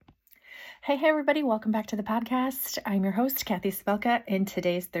Hey, everybody. Welcome back to the podcast. I'm your host, Kathy Spelka, and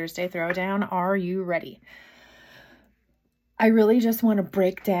today's Thursday Throwdown. Are you ready? I really just want to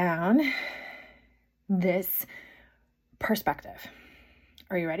break down this perspective.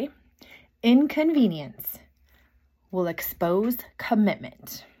 Are you ready? Inconvenience will expose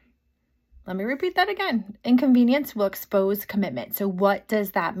commitment. Let me repeat that again. Inconvenience will expose commitment. So what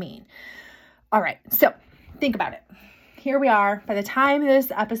does that mean? All right. So think about it. Here we are. By the time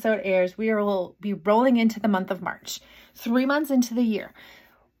this episode airs, we will be rolling into the month of March, 3 months into the year.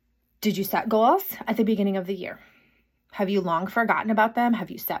 Did you set goals at the beginning of the year? Have you long forgotten about them?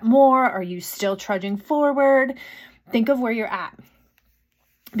 Have you set more? Are you still trudging forward? Think of where you're at.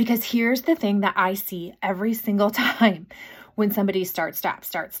 Because here's the thing that I see every single time when somebody stops.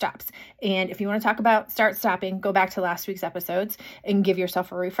 And if you want to talk about start stopping, go back to last week's episodes and give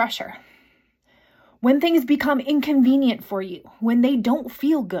yourself a refresher. When things become inconvenient for you, when they don't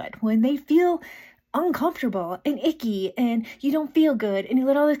feel good, when they feel uncomfortable and icky and you don't feel good and your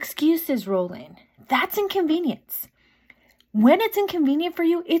little excuses roll in, that's inconvenience. When it's inconvenient for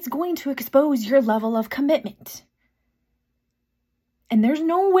you, it's going to expose your level of commitment. And there's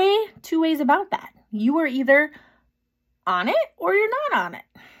no two ways about that. You are either on it or you're not on it.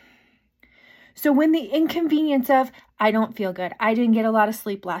 So when the inconvenience of, I don't feel good, I didn't get a lot of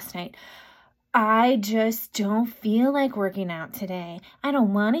sleep last night, I just don't feel like working out today. I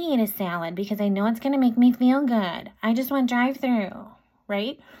don't want to eat a salad because I know it's going to make me feel good. I just want drive-through,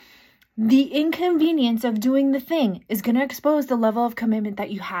 right? The inconvenience of doing the thing is going to expose the level of commitment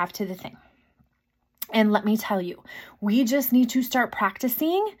that you have to the thing. And let me tell you, we just need to start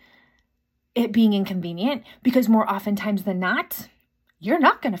practicing it being inconvenient because more oftentimes than not, you're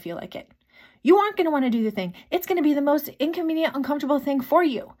not going to feel like it. You aren't going to want to do the thing. It's going to be the most inconvenient, uncomfortable thing for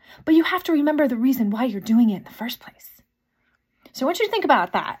you. But you have to remember the reason why you're doing it in the first place. So I want you to think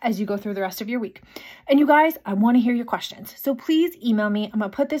about that as you go through the rest of your week. And you guys, I want to hear your questions. So please email me. I'm going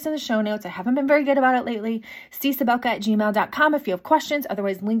to put this in the show notes. I haven't been very good about it lately. csabelka@gmail.com if you have questions.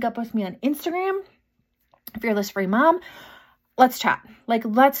 Otherwise, link up with me on Instagram. Fearless Free Mom. Let's chat.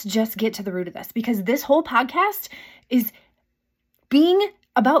 Let's just get to the root of this because this whole podcast is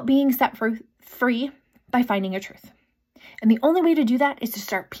about being set free by finding your truth. And the only way to do that is to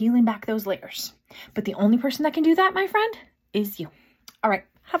start peeling back those layers. But the only person that can do that, my friend, is you. All right.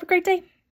 Have a great day.